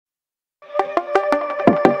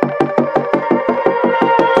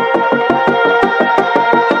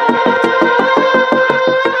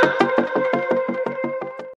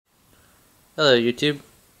Hello YouTube,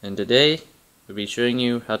 and today we'll be showing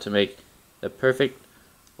you how to make the perfect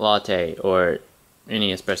latte or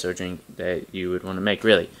any espresso drink that you would want to make.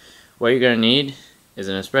 Really, what you're going to need is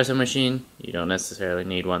an espresso machine. You don't necessarily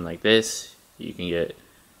need one like this. You can get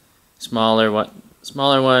smaller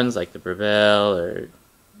ones like the Breville or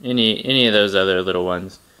any of those other little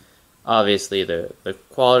ones. Obviously the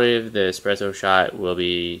quality of the espresso shot will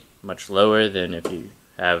be much lower than if you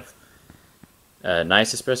have a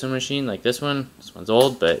nice espresso machine like this one. This one's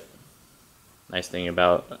old, but nice thing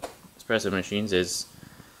about espresso machines is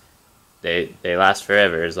they last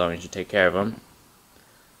forever as long as you take care of them.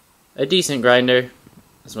 A decent grinder.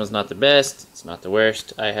 This one's not the best, it's not the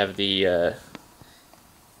worst. I have the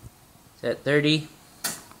set 30,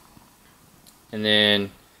 and then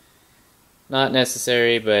not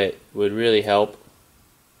necessary but would really help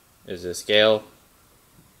is a scale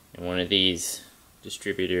and one of these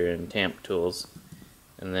distributor and tamp tools,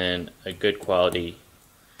 and then a good quality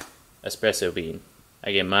espresso bean.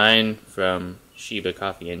 I get mine from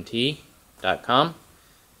shibacoffeeandtea.com.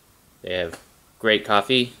 They have great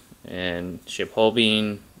coffee and ship whole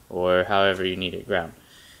bean or however you need it ground.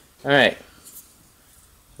 Alright,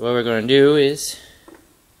 so what we're going to do is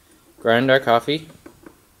grind our coffee.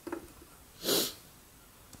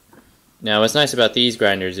 Now what's nice about these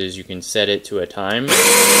grinders is you can set it to a time.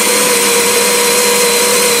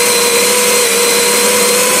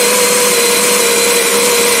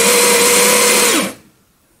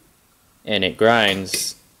 And it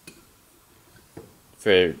grinds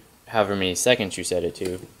for however many seconds you set it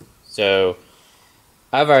to. So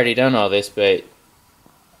I've already done all this, but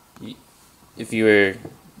if you were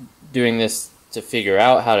doing this to figure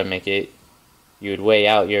out how to make it, you would weigh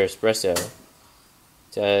out your espresso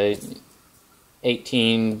to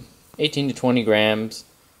 18 to 20 grams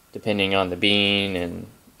depending on the bean and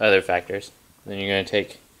other factors. Then you're going to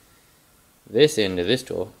take this into this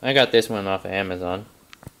tool. I got this one off of Amazon.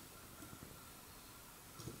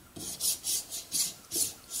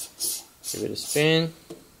 Give it a spin,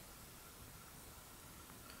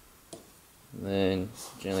 and then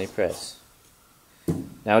gently press.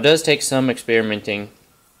 Now it does take some experimenting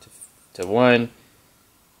to one,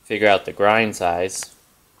 figure out the grind size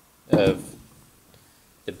of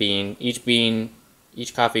the bean. Each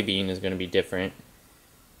coffee bean is going to be different,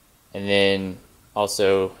 and then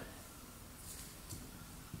also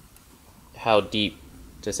how deep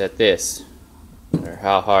to set this, or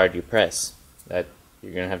how hard you press. That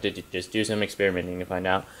you're going to have to just do some experimenting to find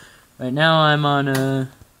out. Right now I'm on I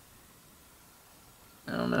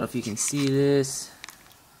don't know if you can see this.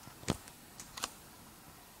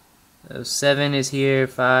 So 7 is here,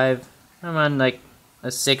 5. I'm on like a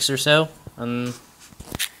 6 or so.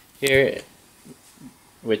 Here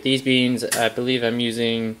with these beans, I believe I'm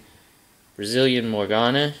using Brazilian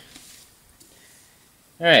Morgana.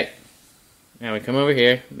 Alright, now we come over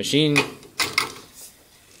here. Machine's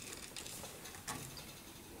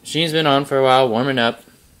been on for a while, warming up.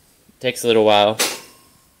 Takes a little while.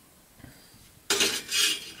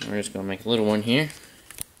 We're just going to make a little one here.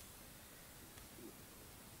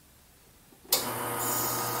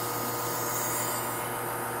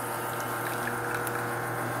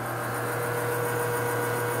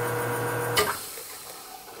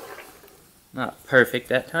 Not perfect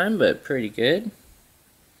that time, but pretty good.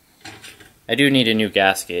 I do need a new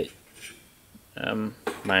gasket.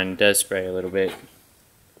 Mine does spray a little bit.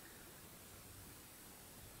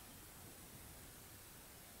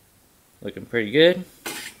 Looking pretty good.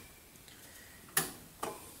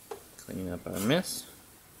 Clean up our mess.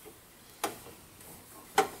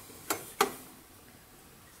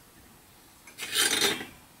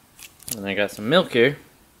 And I got some milk here.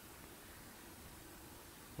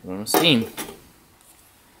 We're gonna steam.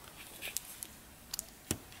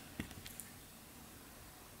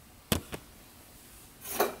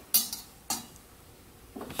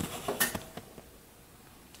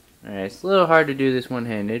 Alright, it's a little hard to do this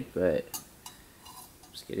one-handed, but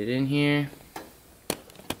just get it in here.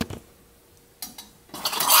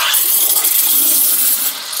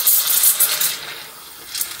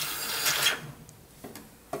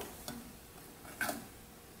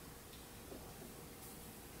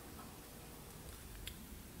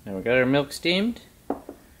 Now we got our milk steamed.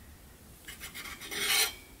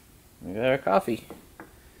 We got our coffee.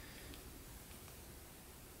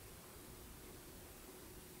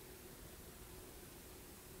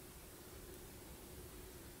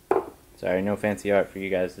 Sorry, no fancy art for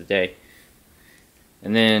you guys today.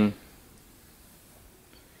 And then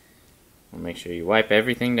we'll make sure you wipe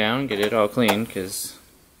everything down, get it all clean, because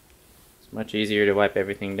it's much easier to wipe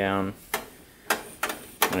everything down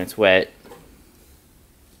when it's wet.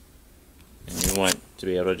 And you want to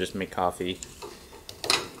be able to just make coffee,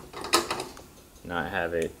 not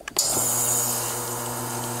have it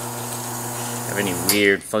have any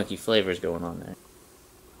weird funky flavors going on there.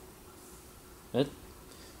 But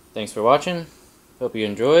thanks for watching. Hope you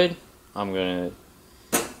enjoyed. I'm gonna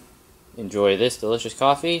enjoy this delicious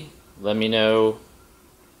coffee. Let me know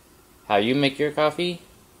how you make your coffee,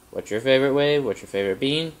 what's your favorite way, what's your favorite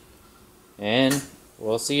bean, and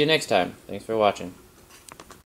we'll see you next time. Thanks for watching.